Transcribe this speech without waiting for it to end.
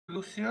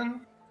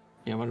Lucian?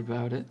 Yeah, what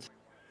about it?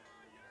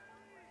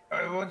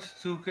 I want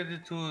to get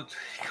it to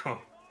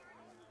Draco.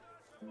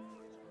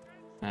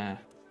 Ah.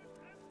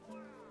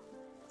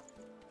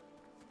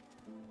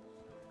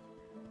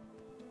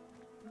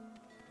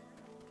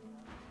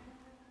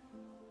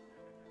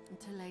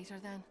 Until later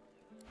then.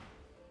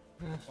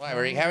 Why,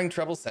 were you having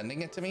trouble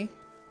sending it to me?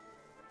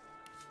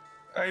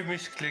 I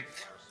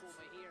misclicked.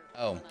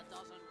 Oh.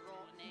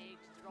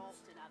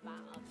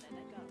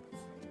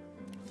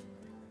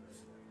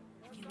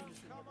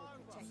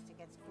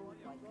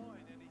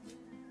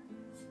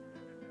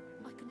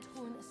 I can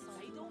turn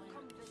aside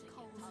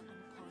cold and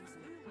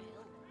poison.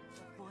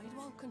 Avoid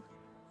walking.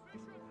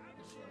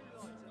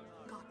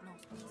 God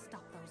knows we can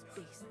stop those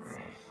beasts.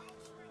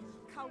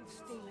 Cold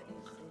steel it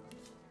is.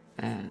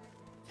 And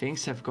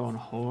things have gone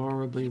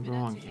horribly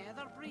wrong here.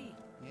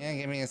 Yeah,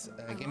 give me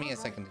a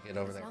second to get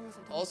over there.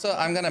 Also,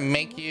 I'm gonna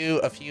make you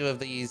a few of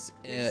these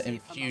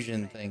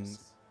infusion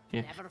things.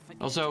 Yeah.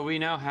 Also, we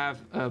now have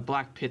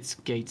Black Pit's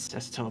gates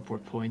as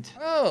teleport point.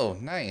 Oh,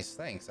 nice.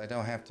 Thanks. I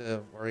don't have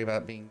to worry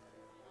about doing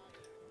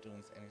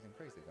anything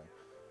crazy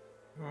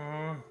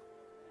then.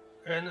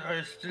 And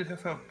I still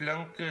have a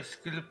blank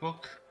skill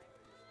book.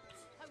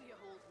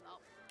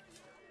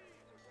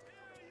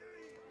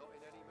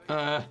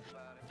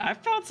 I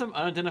found some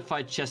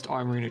unidentified chest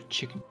armor in a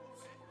chicken.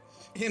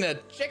 In a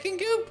chicken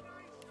coop?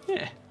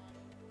 Yeah.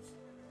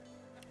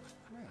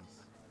 Nice.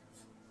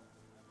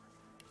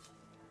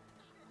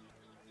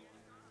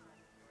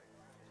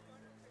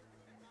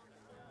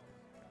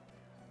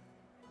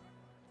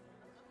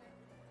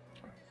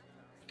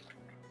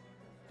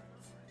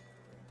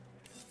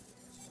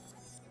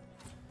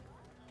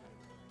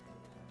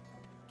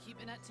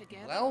 Keeping it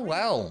together.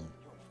 Well.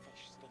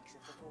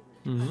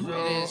 Mm-hmm.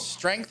 It is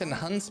strength and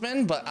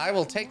huntsman, but I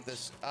will take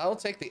this. I'll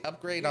take the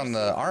upgrade on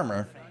the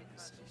armor.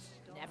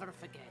 Never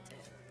forget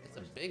it. It's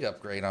a big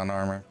upgrade on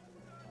armor.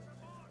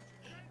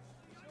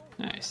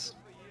 Nice.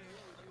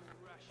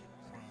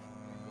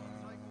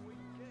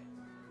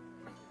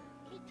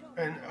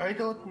 And I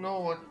don't know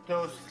what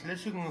those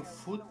flashing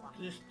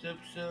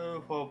footsteps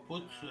for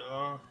boots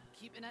are.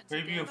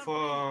 Maybe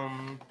for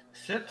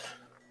set?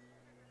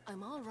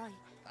 I'm all right.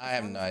 I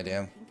have no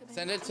idea.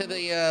 Send it to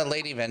the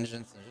Lady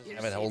Vengeance and just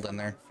have it hold in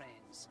there.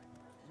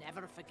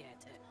 Never forget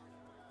it.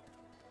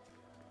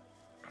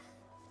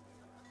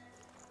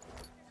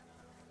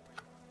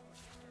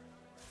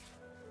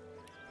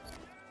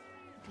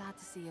 Glad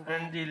to see you.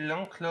 And the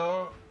long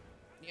claw.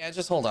 Yeah,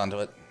 just hold on to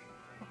it.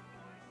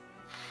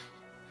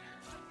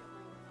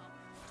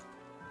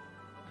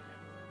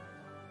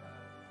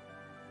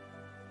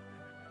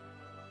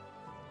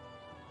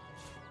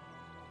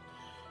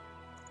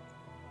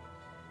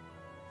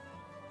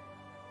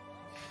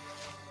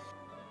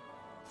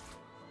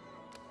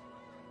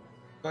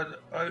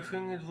 But I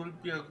think it will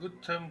be a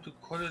good time to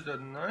call it a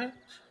night.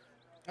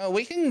 Oh,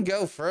 we can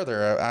go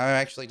further. I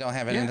actually don't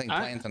have anything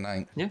planned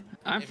tonight. Yeah,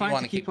 I'm If you fine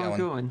wanna to keep keep on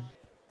going.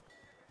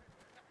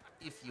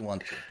 If you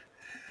want to.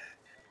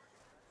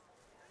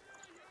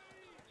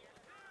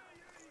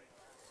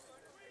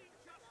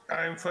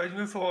 I'm fine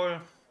with all.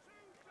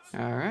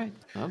 All right,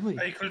 lovely.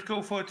 I could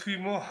go for 3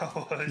 more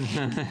hours.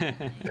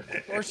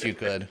 Of course you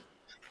could.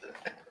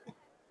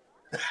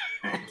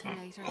 Until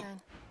later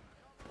then.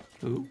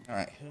 Ooh. All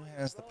right, who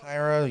has the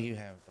pyro? You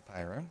have the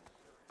pyro.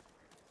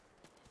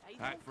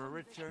 Back for a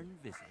return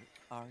visit,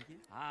 are you?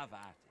 Have at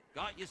it.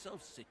 Got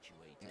yourself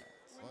situated. Yeah,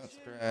 so let's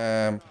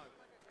grab.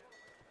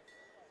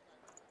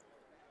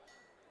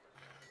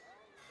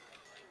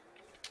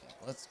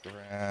 Let's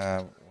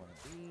grab one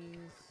of these.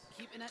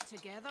 Keeping it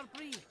together,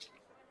 Bree.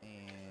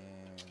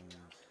 And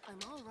I'm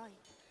all right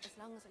as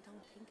long as I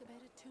don't think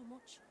about it too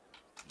much.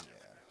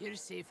 yeah, You're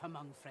safe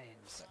among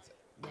friends. that's it.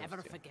 Never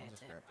Those two. forget I'll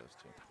just it. grab those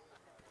two.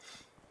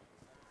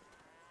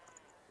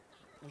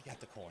 We got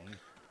the coin.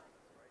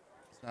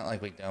 It's not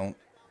like we don't.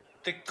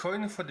 The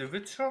coin for the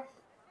Witcher?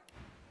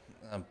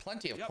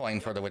 Plenty of coin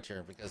for the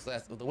Witcher because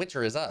the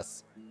Witcher is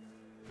us.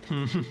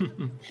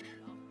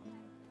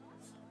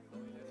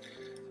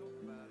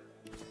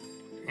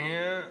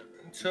 Yeah,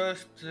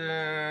 just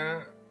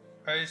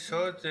I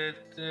saw that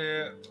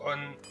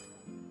on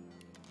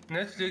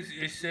Netflix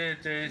is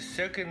the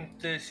second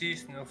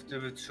season of The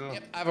Witcher.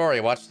 Yep, I've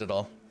already watched it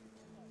all.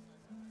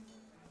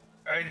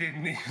 I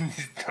didn't even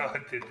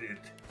started it.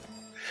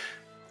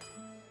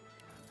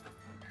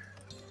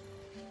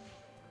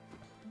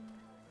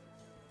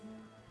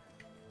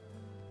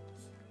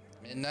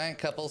 Midnight,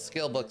 couple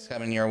skill books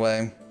coming your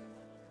way.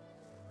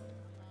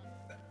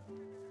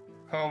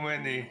 How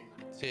many?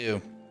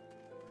 2.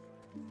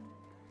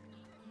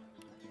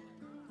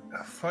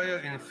 A fire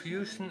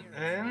infusion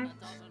and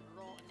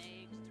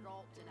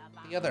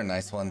The other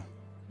nice one.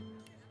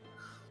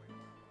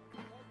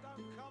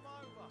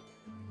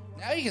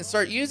 Now you can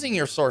start using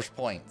your source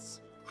points.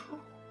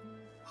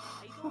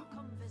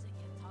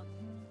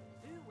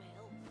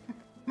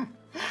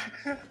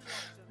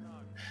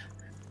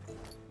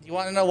 You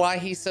want to know why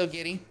he's so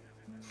giddy?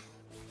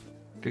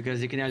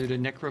 Because you can now do the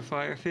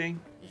necrofire thing.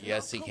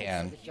 Yes, he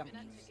can.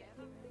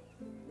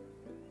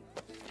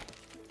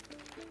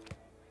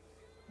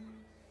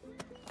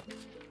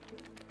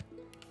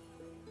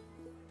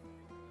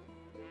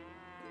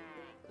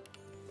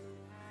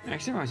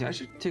 Actually, honestly, I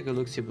should take a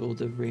look see what all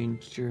the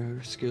ranger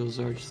skills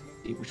are. Just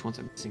see which ones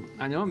I'm missing.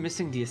 I know I'm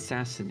missing the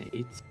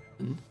assassinate.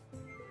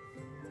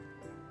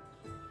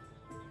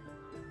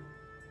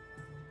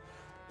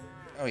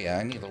 Oh yeah,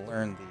 I need to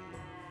learn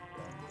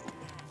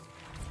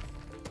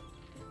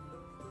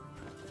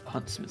the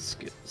Huntsman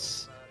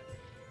skills.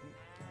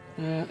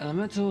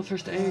 Elemental,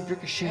 first aid,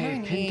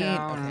 ricochet, pin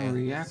down, okay,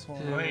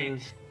 reactive,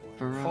 Wait,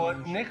 for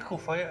barrage.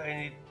 necrofire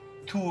I need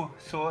 2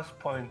 source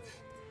points.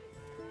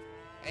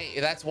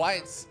 Hey, that's why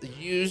it's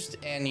used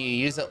and you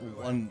use it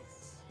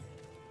once.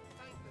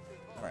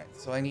 Alright,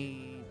 so I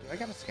need... Do I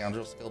got a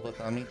scoundrel skill book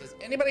on me? Does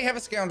anybody have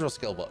a scoundrel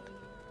skill book?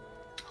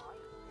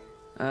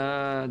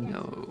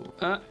 No.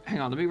 Hang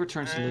on, let me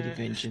return to Lady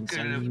Vengeance.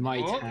 I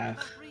might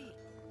have.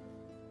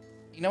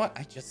 You know what?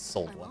 I just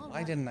sold one.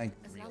 Why didn't I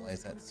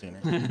realize that sooner?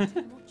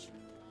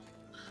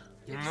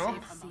 No,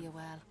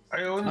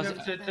 I only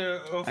have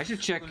that I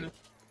should check.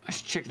 I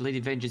should check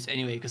Lady Vengeance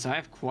anyway, because I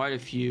have quite a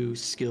few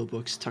skill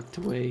books tucked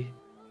away.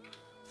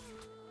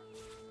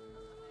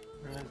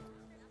 Glad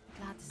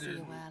to see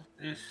you well.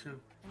 This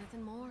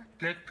Anything more?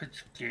 Black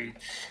Pit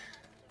Gates.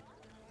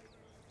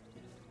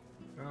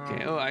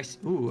 Okay. Oh, I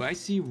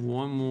see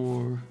one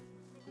more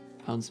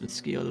huntsman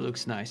skill that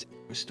looks nice.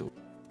 Restore.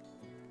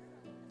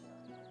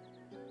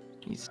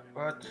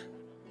 But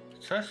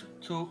just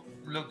to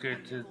look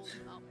at it.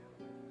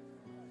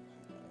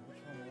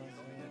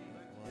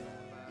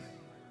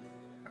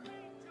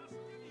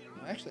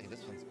 Actually,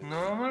 this one's good.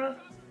 Normal?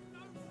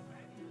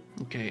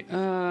 Okay,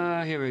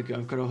 here we go.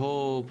 I've got a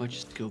whole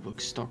bunch of skill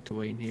books stocked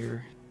away in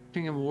here.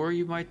 Anything more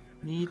you might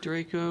need,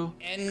 Draco?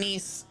 Any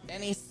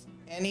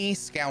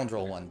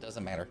scoundrel one,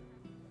 doesn't matter.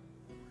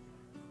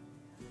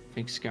 I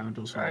think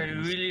scoundrels. I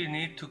really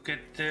need to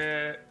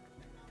get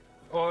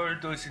all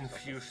those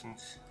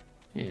infusions.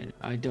 Yeah,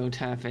 I don't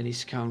have any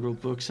scoundrel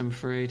books, I'm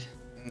afraid.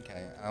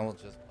 Okay, I will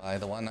just buy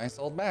the one I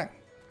sold back.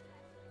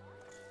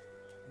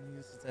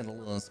 This is at a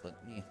loss,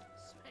 but me.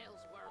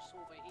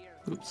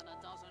 Oops.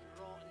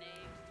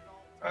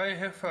 I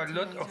have a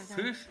lot of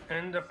fish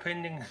and a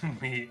pending in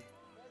me.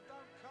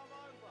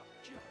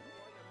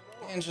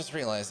 And just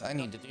realized I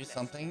need to do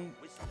something.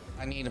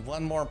 I need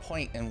one more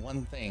point in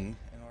one thing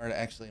in order to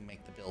actually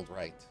make the build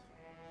right.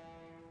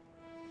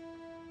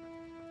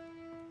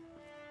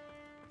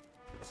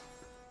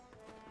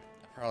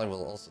 I probably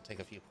will also take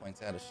a few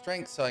points out of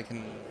strength so I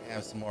can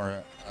have some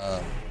more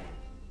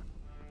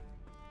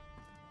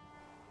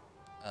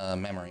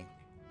memory.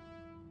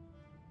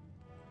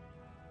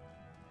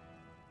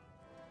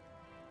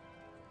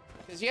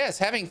 Because yes,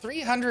 having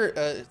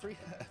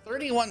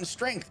 31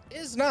 strength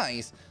is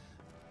nice,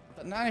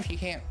 but not if you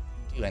can't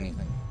do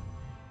anything.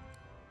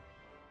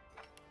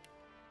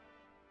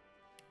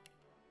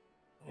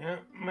 Yeah,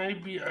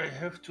 maybe I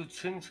have to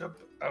change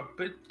up a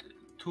bit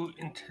to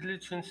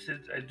intelligence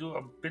that I do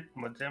a bit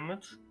more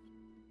damage.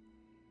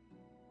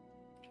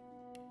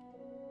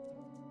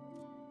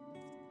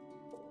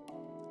 There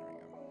we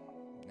go.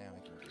 Now I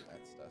can do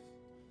that stuff.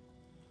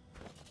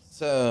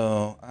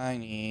 So I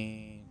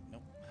need...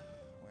 Nope.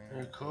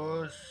 Where?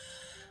 Because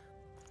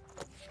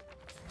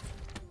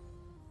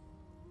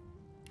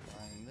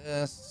Combine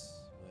this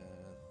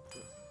with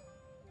this.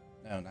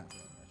 No, not the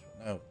ritual.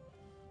 No. Oh,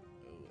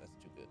 that's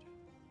too good.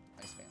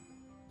 Ice fan.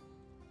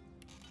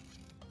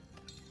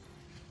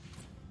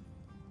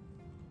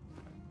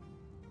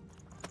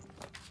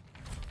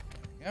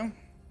 There we go.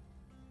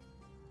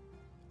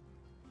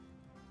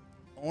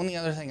 Only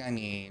other thing I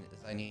need is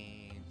I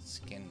need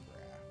skin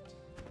graft.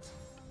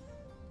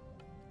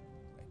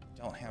 I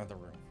don't have the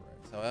room for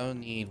it, so I will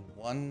need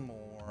one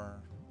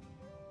more.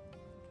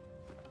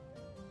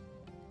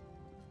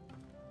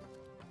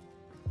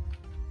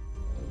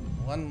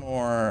 One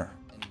more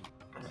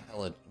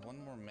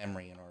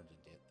memory in order to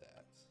get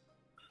that.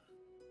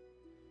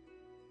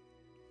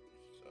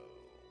 So,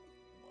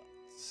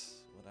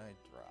 what would I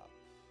drop?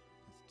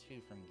 That's 2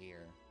 from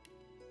gear.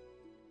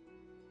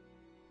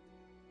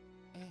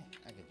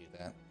 I could do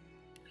that.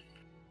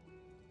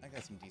 I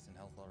got some decent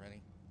health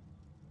already.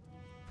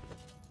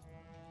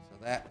 So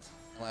that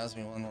allows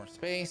me one more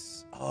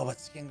space. Oh, but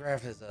skin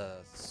graft is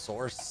a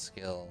source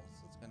skill,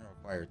 so it's going to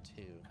require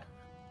 2.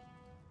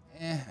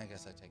 I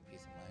guess I take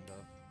peace of mind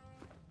off.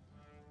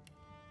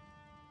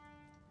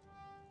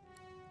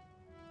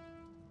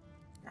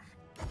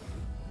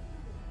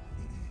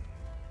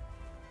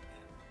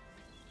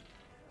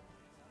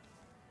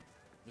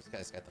 This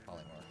guy's got the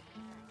polymorph.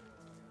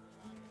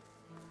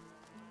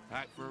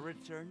 Back for a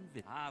return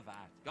visit. Have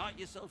at. Got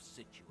yourself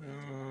situated.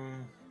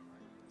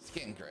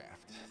 Skin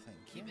graft. Thank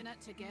you. Keeping it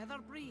together,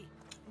 Bree.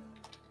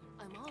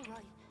 I'm all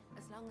right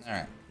as long as. All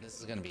right, this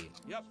is gonna be.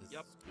 Yep.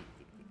 You're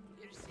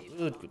safe, Good,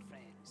 good, good.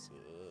 friends.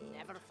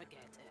 Never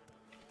forget it.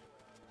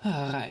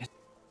 Alright.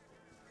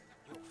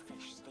 Your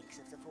fish stinks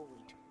of the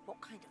void.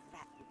 What kind of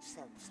rat would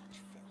sell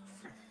such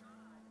filth?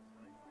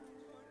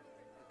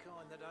 The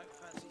kind that don't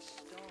fancy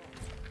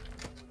starving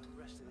with the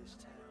rest of this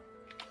town.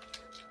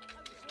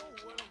 It's all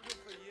well and good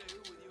for you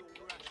with your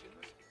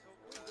rations.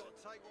 We've got to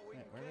take what we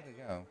Wait, can where get. did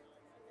it go?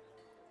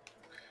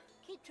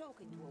 Keep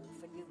talking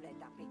dwarf and you'll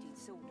end up eating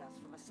sawdust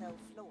from a cell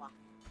floor.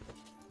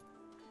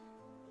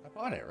 I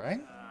bought it, right?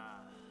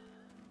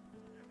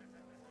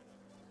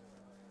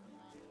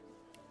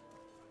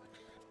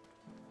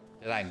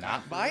 Did I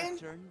not buy it?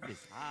 Return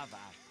visit. Have at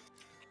it.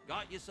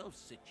 Got yourself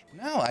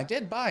situated. No, I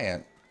did buy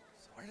it.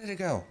 So where did it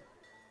go?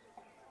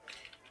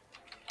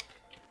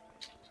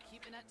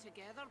 Keeping it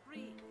together,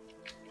 Bree?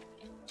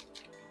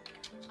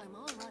 I'm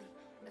all right,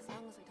 as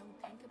long as I don't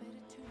think about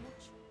it too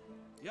much.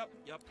 Yep.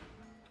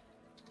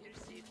 You're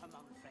safe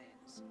among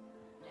friends.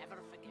 Never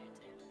forget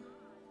it.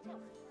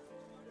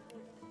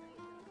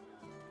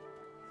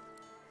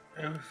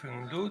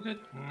 Everything loaded,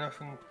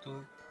 nothing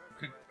to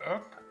pick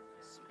up.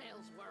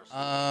 Smells worse.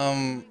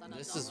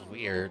 This is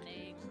weird.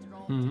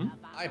 Hmm.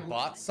 I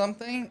bought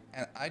something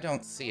and I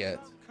don't see it.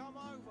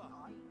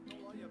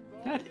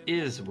 That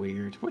is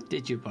weird. What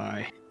did you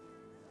buy?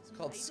 It's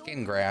called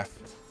skin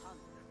graft.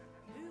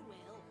 Who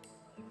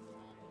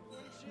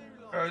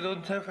will? I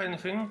don't have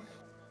anything.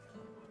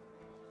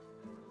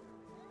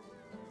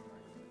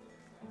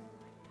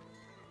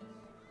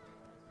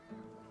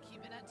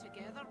 Keeping it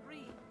together,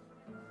 Bree?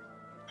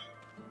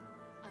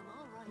 I'm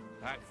all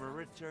right. Back for a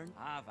return.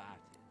 Have at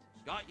it.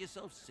 Got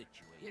yourself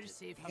situated. You're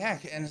safe Yeah,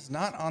 among and it's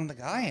not on the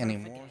guy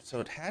anymore, so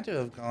it had to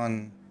have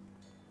gone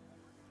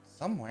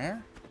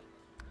somewhere.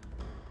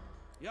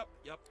 Yep.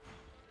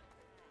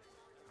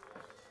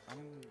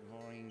 I'm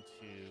going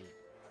to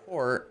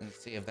port and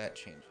see if that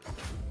changes things.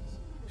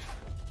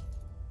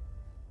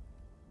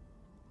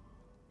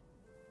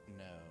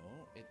 No,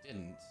 it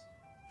didn't.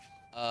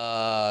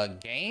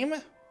 Game?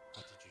 What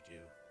did you do?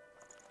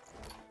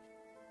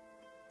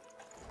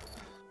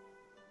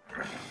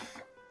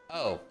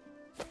 Oh,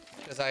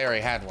 because I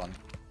already had one.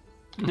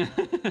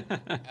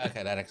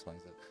 Okay, that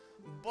explains it.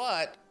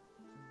 But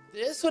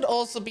this would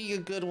also be a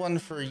good one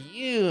for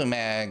you,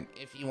 Mag,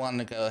 if you want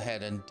to go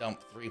ahead and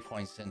dump 3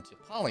 points into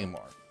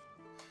polymorph.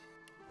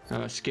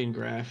 Skin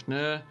graft.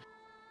 Nah.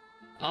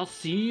 I'll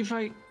see if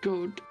I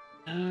go.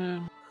 I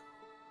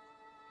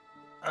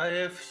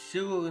have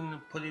 0 in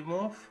the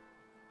polymorph.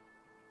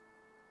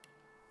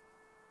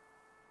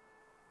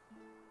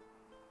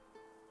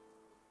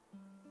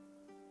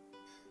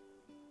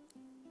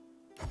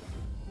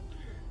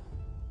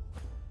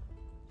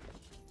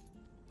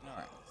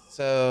 Alright,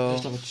 so...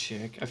 Just double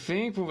check. I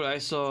think from what I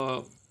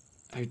saw,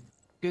 I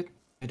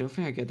don't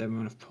think I get that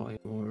amount of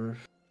polymorph.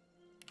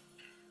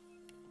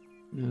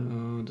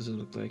 No, doesn't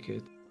look like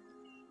it.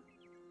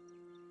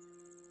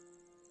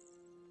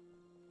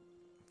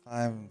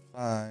 5 and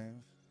 5.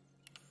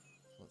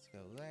 Let's go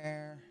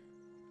there.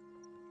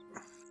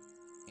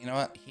 You know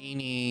what? He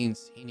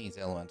needs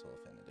elemental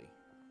affinity.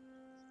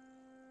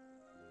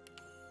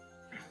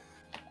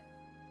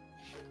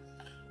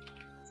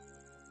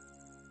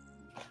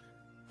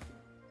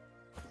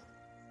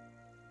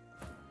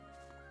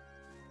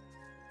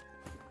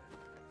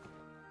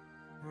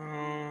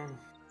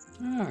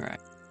 All right.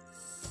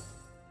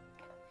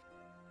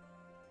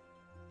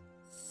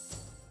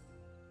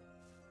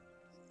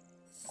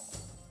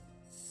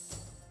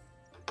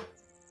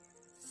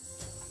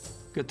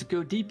 Good to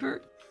go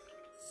deeper.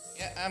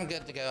 Yeah, I'm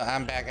good to go.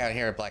 I'm back out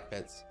here at Black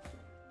Pits.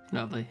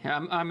 Lovely.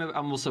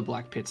 I'm also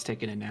Black Pit's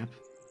taking a nap.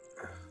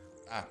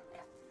 Ah,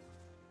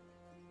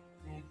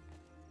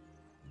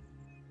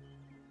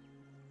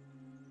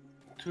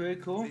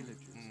 Draco.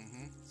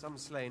 Some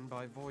slain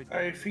by void.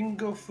 I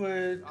think of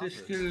the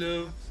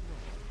skill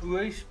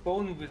raise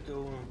bone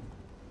widow.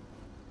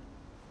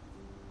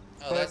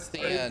 oh, that's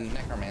the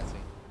necromancy.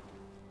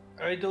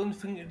 I don't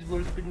think it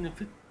will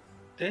benefit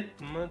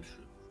that much.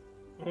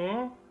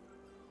 Huh?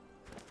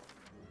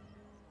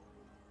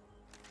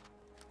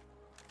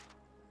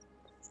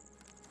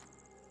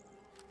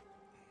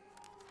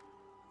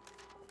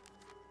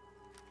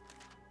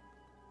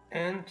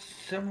 And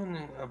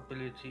summoning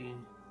ability.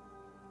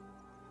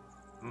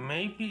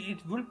 Maybe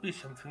it will be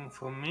something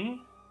for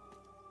me.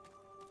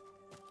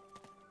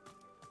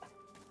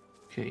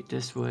 Okay,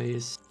 this way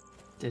is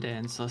dead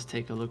end, so let's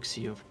take a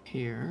look-see over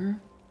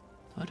here.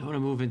 I don't want to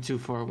move in too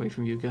far away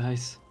from you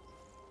guys.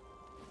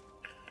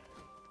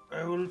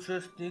 I will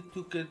just need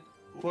to get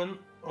one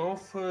of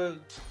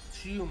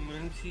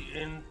geomancy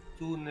and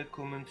 2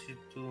 necromancy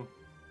too.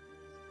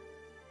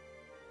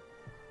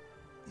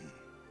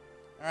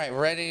 Alright,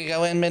 we're ready to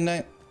go in,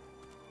 Midnight?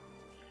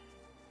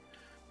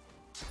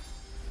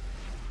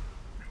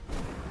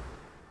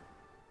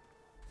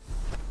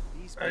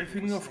 I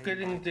think of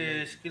getting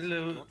the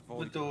skill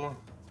widow.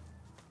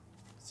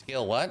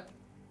 Skill what?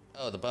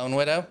 Oh, the Bone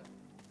Widow?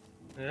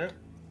 Yeah.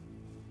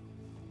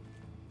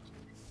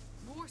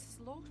 More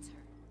slaughter.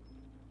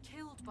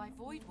 Killed by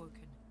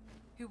Voidwoken,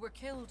 who were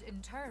killed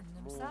in turn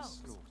More themselves.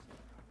 slaughter.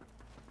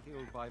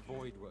 Killed by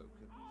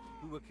Voidwoken,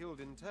 who were killed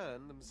in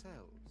turn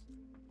themselves.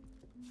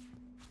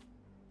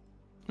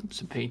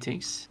 Some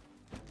paintings.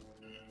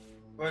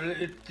 Well,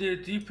 it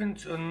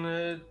depends on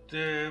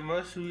the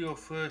mastery of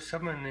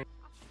summoning.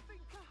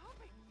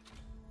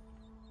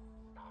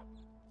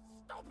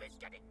 Stop, it's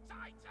getting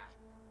tighter.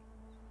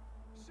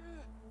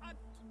 Sir, I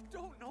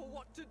don't know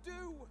what to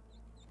do.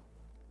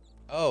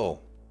 Oh,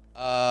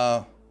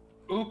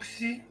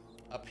 Oopsie.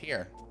 Up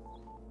here.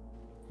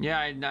 Yeah,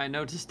 I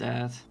noticed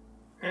that.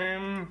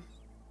 I'm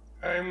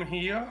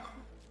here.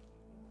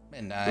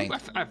 Midnight. Ooh,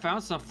 I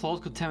found some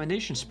fault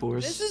contamination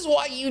spores. This is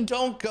why you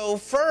don't go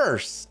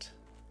first.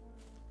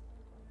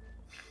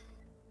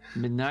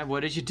 Midnight, what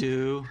did you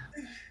do?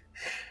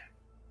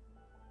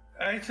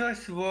 I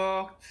just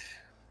walked.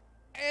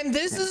 And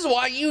this is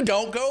why you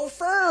don't go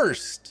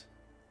first.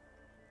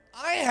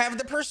 I have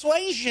the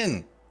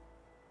persuasion.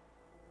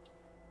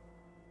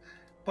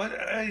 But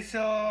I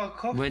saw a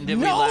couple. When did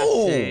we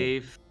last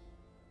save?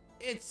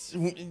 It's...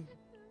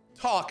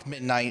 Talk,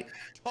 Midnight.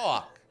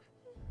 Talk.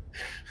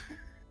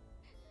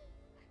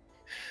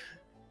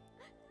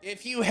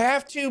 If you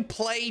have to,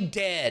 play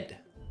dead.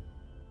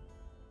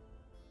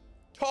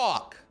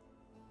 Talk.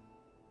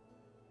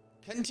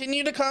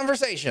 Continue the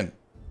conversation.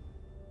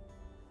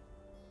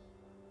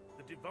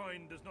 The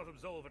divine does not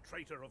absolve a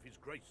traitor of his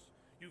grace.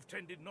 You've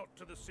tended not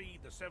to the seed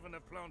the seven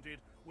have planted.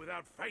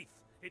 Without faith,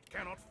 it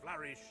cannot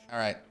flourish. All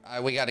right,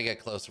 we got to get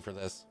closer for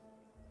this.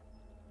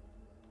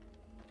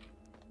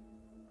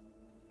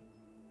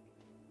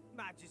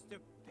 Magister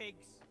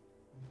pigs.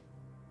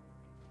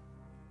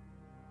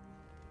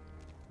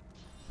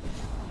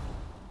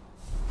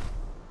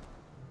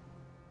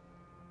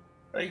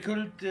 I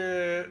could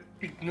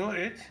ignore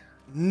it.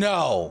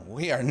 No,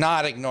 we are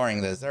not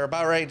ignoring this. They're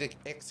about ready to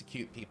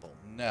execute people.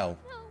 No.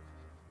 No,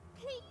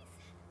 please.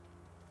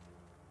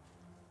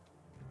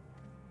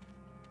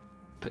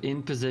 Put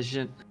in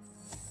position.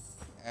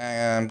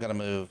 I'm gonna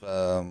move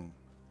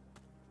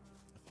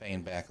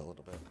Fane back a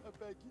little bit. I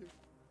beg you.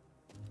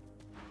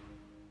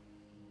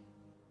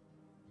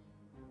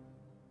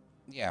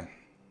 Yeah.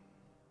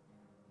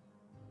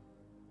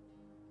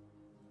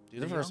 Do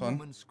the The first young one.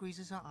 woman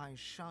squeezes her eyes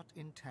shut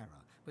in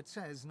terror, but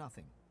says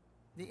nothing.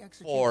 The 4.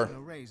 executioner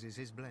raises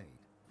his blade.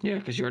 Yeah,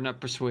 because you're not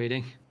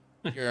persuading.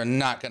 You're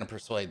not gonna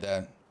persuade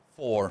that.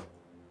 4.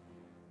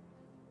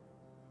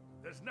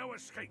 There's no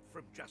escape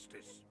from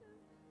justice.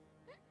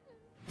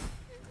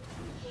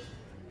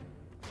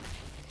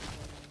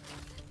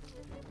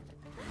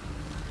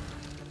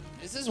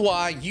 This is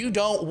why you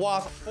don't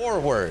walk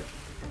forward.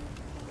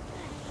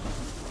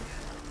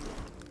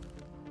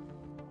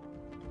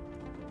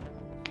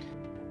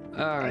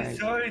 I Alright.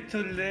 saw it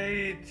too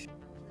late.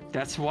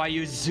 That's why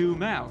you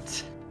zoom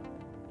out.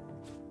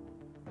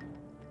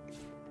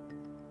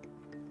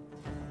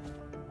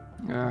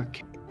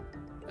 Okay.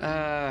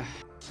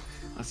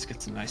 Let's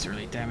get some nice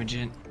early damage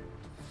in.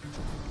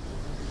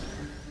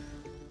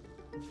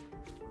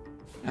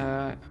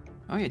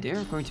 Oh yeah,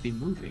 they're going to be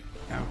moving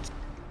out.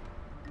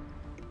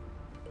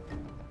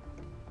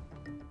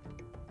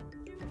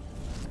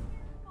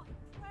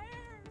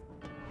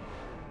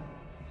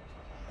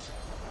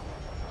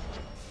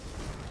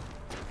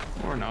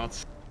 Or not.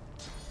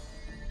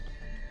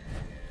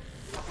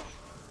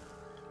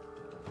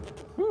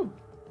 Whew.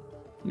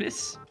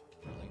 Miss.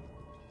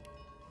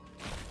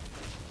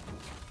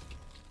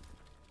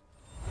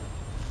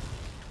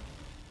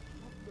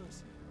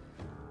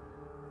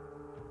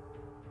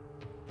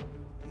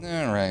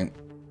 All right.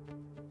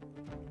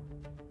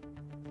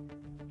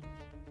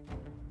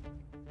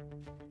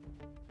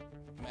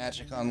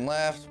 Magic on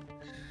left,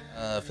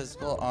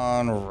 physical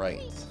on right.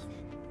 Please,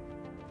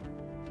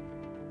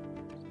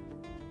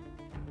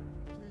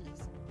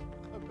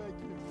 I beg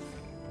you.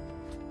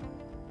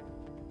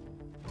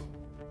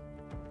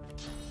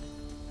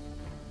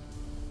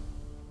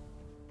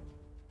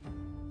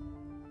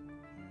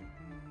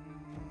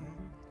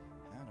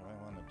 How do I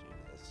want to do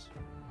this?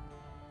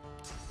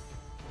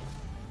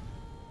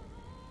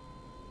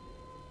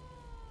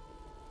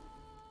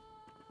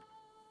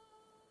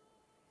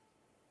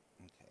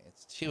 Okay,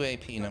 it's 2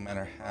 AP no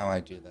matter how I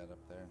do that up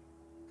there.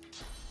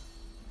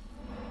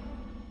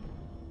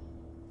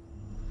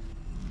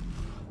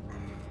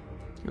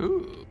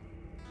 Ooh.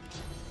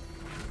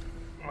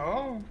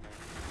 Oh.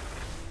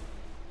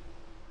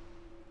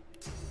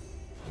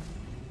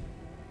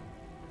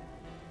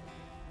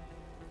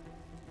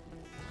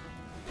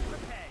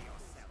 Prepare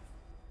yourself.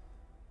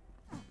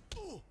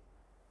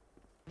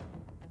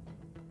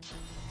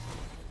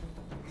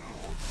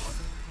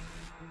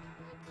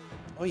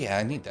 Oh yeah,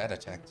 I need that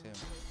attack too.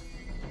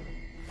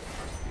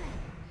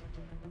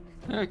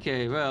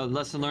 Okay, well,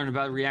 lesson learned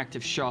about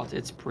reactive shot.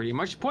 It's pretty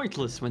much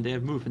pointless when they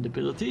have movement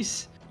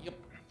abilities. Yep.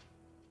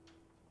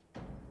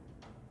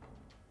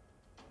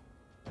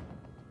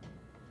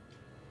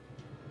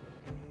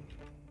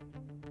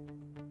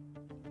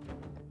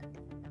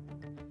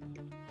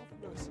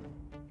 Have mercy.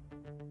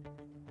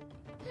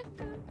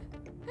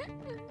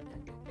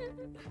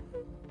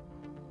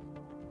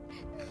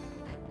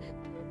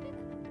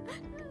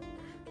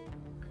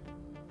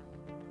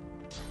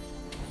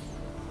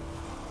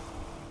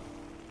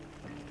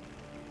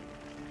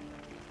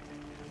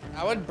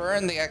 I would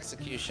burn the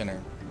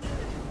executioner. Oh,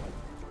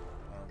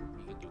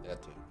 you can do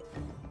that too.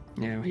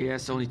 Yeah, he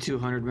has only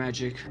 200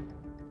 magic.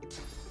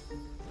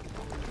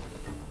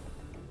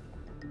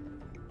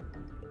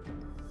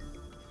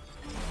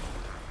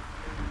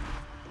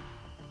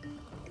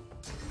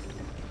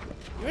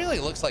 He really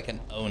looks like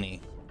an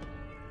Oni.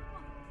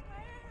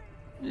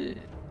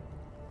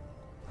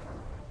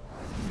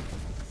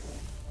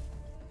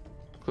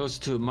 Close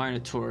to a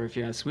Minotaur, if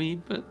you ask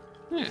me, but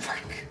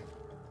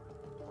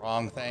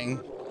Wrong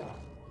thing.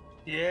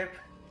 Yep.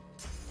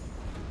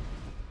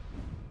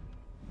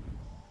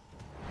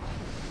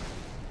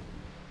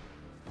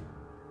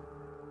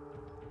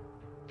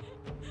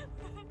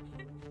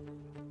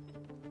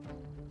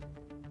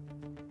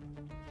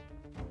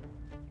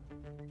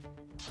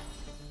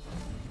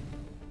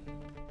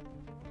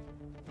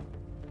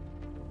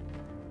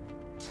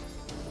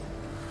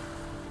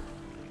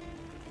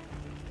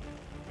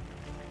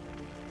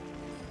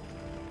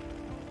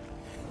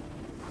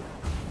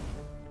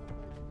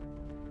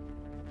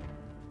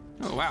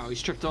 Oh wow, he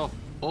stripped off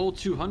all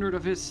 200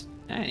 of his...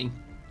 Dang.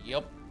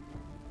 Yep.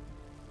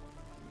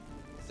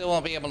 Still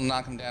won't be able to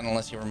knock him down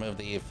unless you remove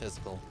the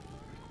physical.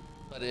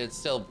 But it'd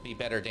still be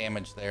better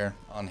damage there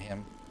on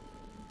him.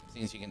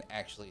 Since you can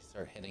actually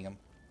start hitting him.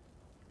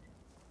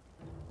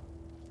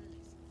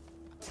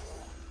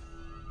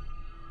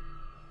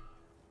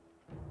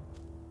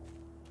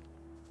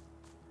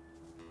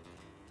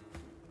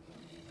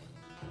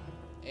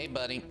 Hey,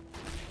 buddy.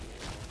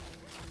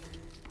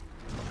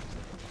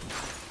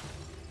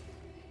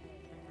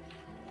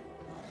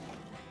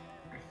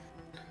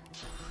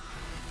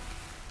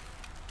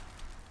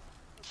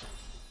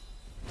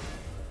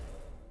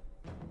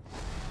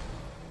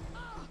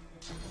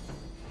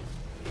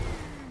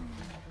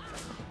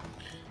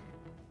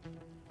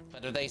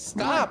 But if they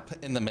stop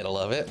in the middle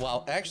of it,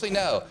 well, actually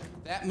no.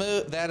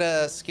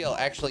 That skill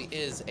actually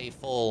is a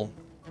full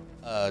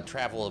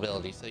travel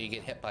ability, so you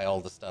get hit by all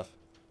the stuff.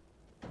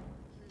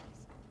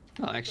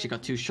 Oh, I actually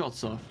got 2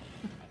 shots off.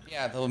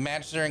 Yeah, the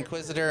Magister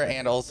Inquisitor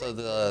and also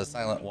the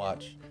Silent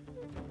Watch.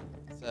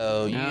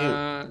 So you...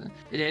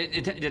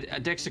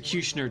 The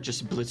Executioner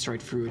just blitzed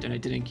right through it, and I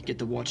didn't get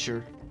the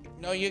Watcher.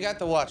 No, you got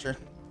the Watcher.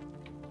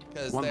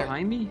 One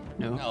behind me?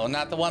 No. No,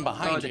 not the one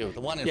behind you. The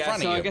one in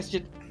front of you. Yeah, so I guess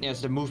yes,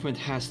 the movement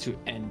has to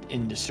end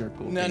in the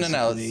circle. No,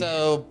 basically. no.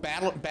 So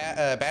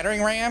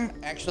battering ram,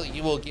 actually,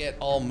 you will get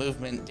all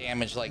movement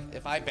damage. Like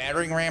if I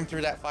battering ram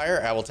through that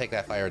fire, I will take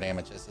that fire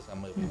damage as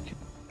I'm moving. Okay.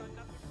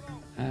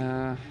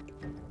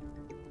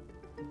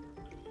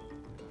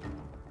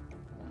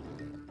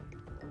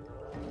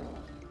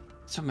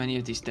 So many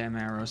of these damn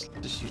arrows.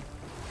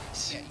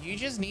 Yeah, you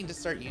just need to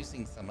start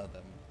using some of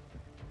them.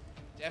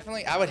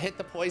 Definitely, I would hit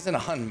the poison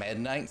on Med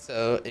Knight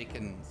so it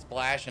can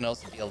splash and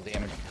also deal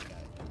damage to the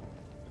guy.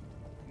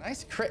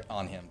 Nice crit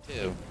on him,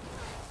 too.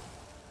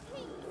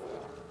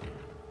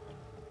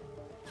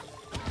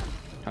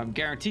 I'm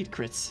guaranteed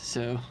crits,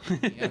 so...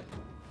 Yep.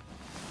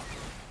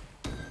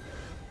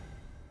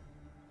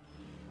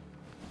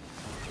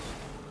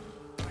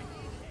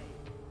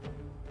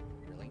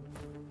 Really?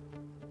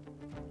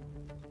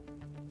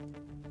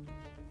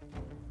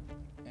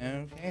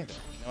 Okay, then.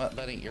 You know what,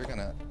 buddy?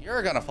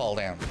 You're gonna fall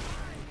down.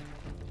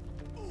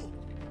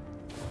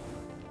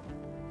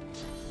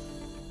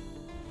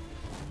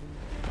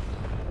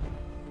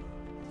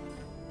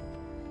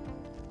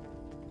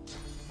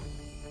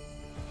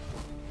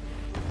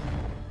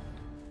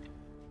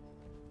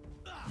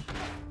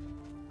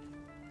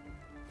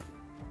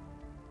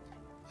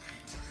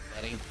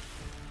 Buddy,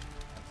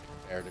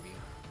 that's fair to be.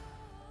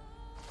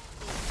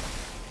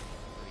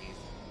 Please.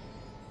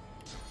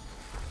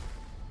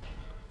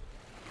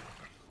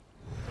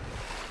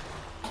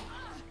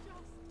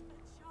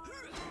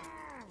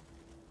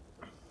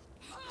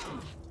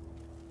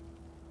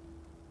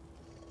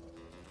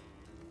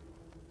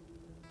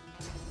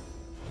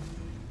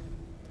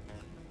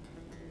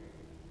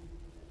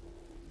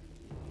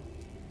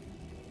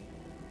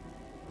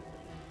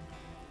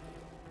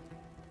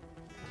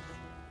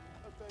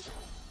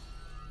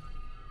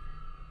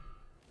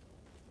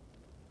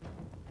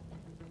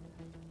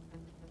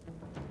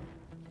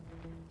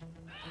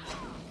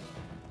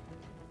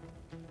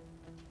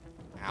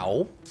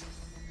 Ow.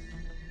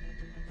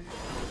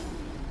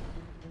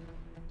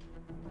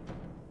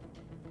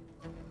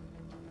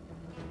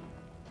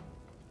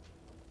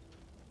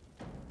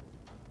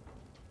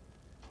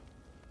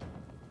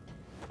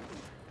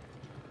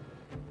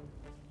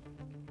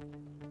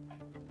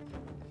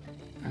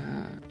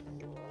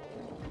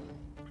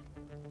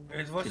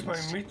 It was my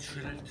meat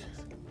shield.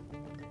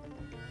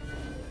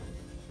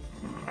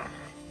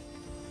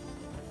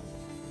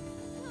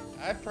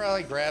 I'd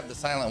probably grab the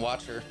Silent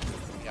Watcher.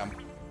 Yeah.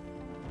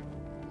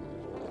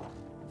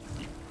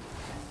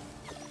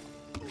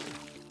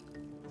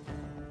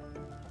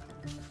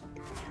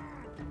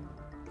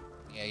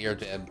 Yeah, you're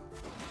dead.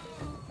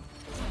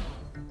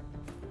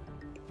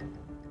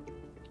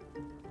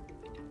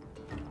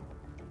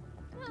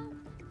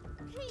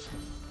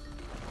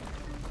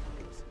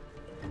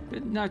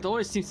 Knight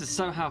always seems to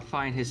somehow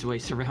find his way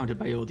surrounded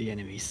by all the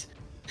enemies.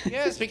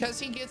 Yes, because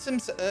he gets him.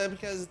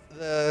 Because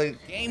the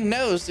game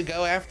knows to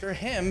go after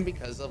him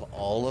because of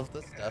all of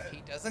the stuff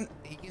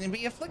he can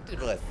be afflicted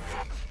with.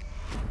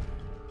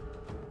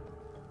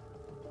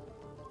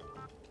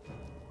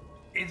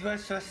 It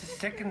was just the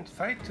second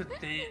fight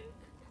today.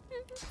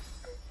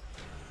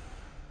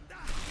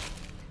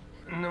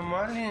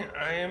 Normally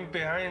I am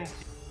behind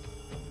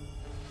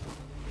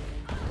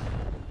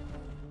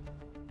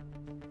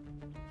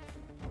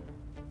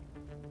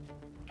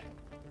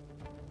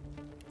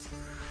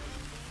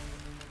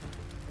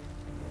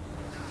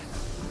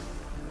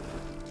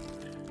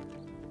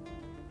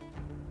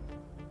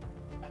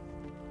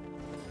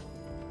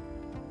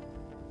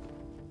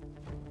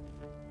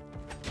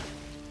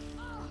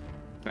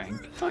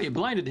Oh, you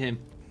blinded him.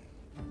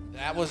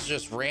 That was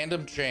just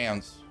random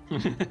chance.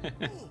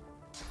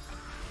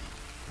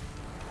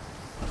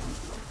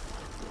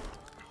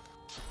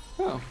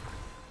 Oh.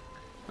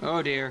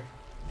 Oh dear.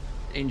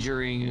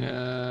 Injuring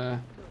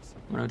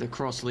one of the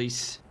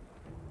Crossleys.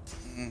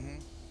 Mm-hmm.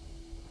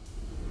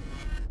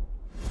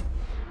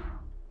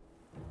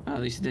 Oh,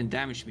 at least it didn't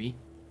damage me.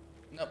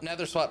 Nope,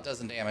 Nether Swap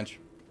doesn't damage.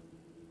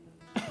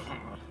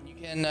 You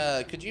can,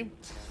 could you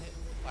hit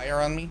fire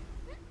on me?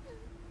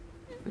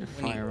 Put a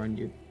fire on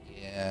you.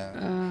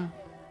 Yeah.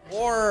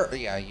 Or,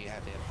 yeah, you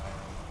have to hit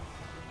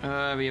fire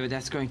on me. Yeah, but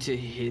that's going to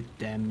hit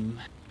them.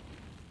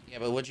 Yeah,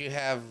 but would you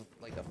have,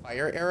 like, a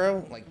fire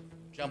arrow? Like,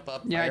 jump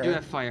up Yeah, I fire do arrow?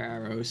 have fire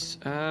arrows.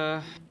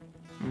 Let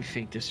me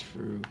think this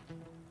through.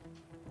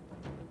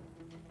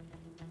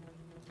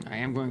 I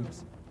am going...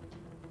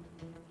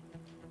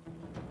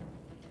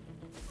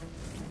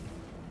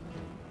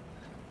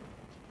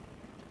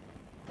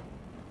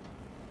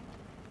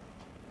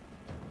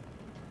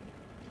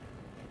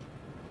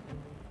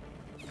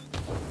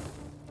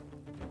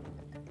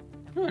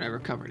 Oh, I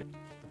recovered it.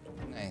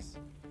 Nice.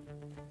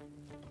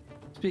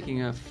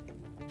 Speaking of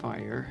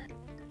fire...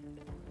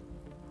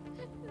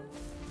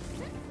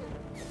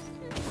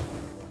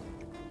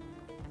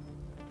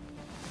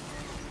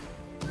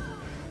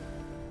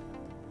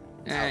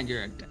 And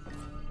you're dead.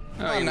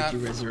 Oh, I'm yeah, not. you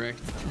resurrect.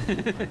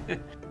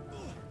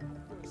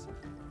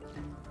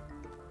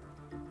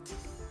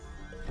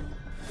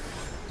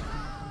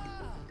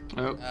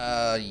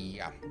 Oh.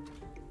 Yeah.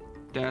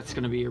 That's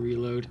gonna be a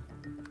reload.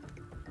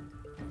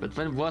 But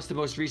when was the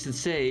most recent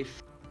save?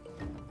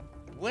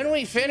 When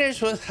we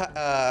finish with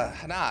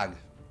Hanag.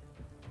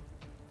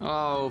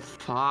 Oh,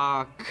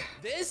 fuck.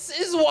 This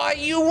is why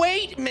you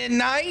wait,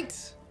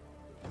 Midnight!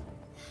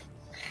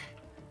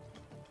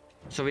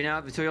 So we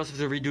also have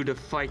to redo the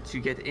fight to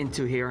get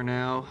into here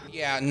now.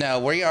 Yeah, no,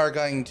 we are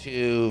going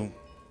to...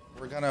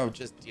 We're gonna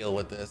just deal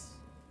with this.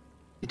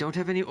 You don't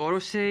have any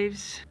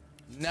autosaves?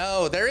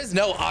 No, there is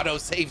no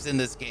autosaves in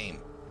this game.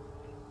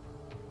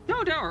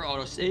 No, there are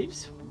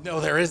autosaves. No,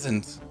 there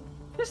isn't.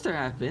 Yes, there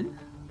have been.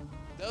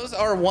 Those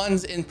are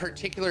ones in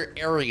particular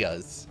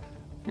areas.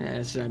 Yeah,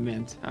 that's what I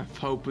meant. I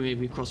hope we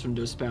maybe cross from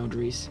those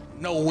boundaries.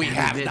 No, we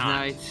have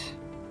Midnight. not.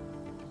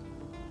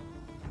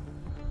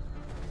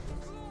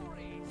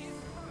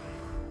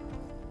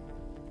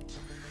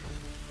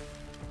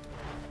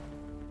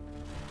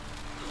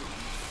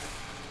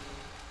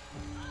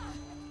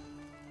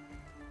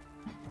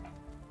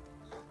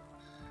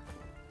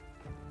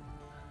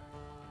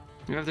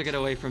 We have to get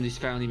away from these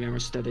family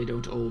members so that they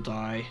don't all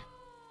die.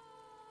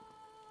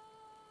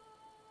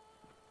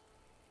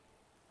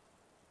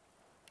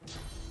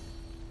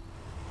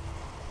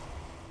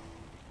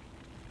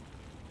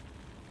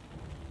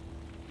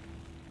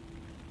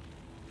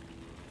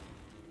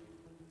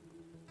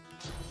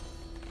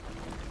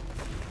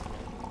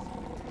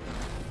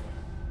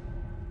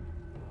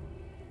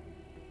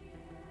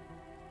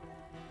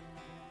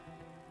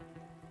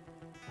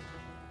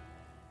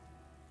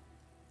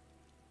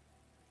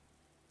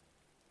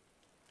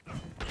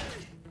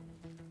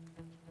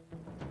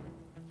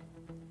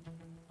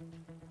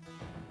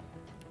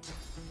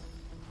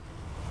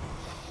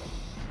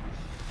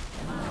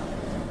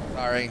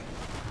 Sorry.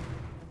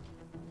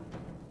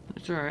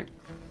 It's alright.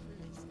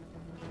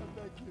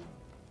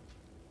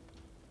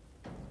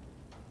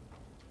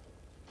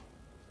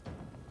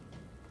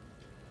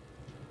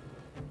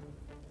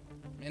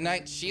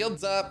 Midnight,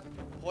 shields up,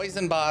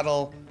 poison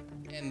bottle,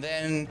 and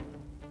then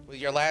with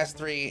your last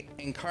three,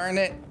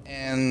 incarnate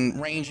and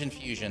range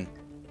infusion.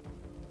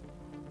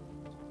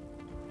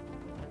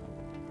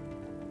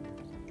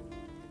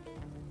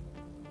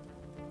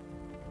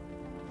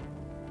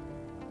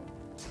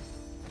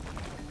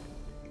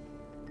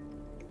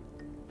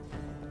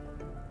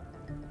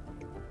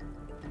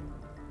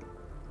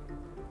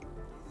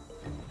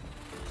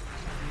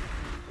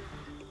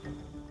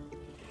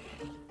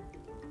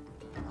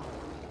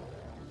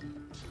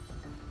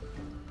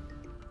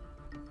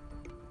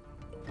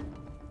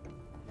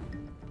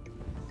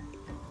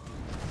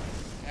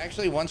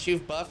 Actually, once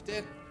you've buffed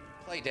it,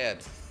 play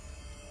dead.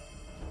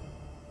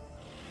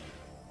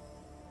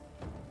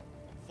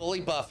 Fully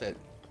buff it.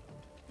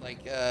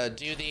 Like,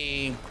 do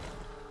the...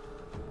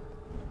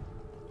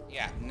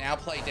 Yeah, now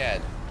play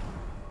dead.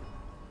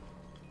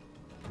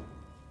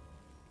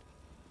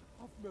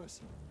 Have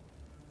mercy.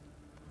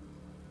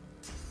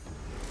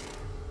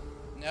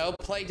 No,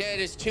 play dead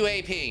is 2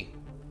 AP.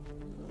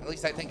 At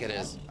least I think it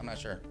is. I'm not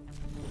sure.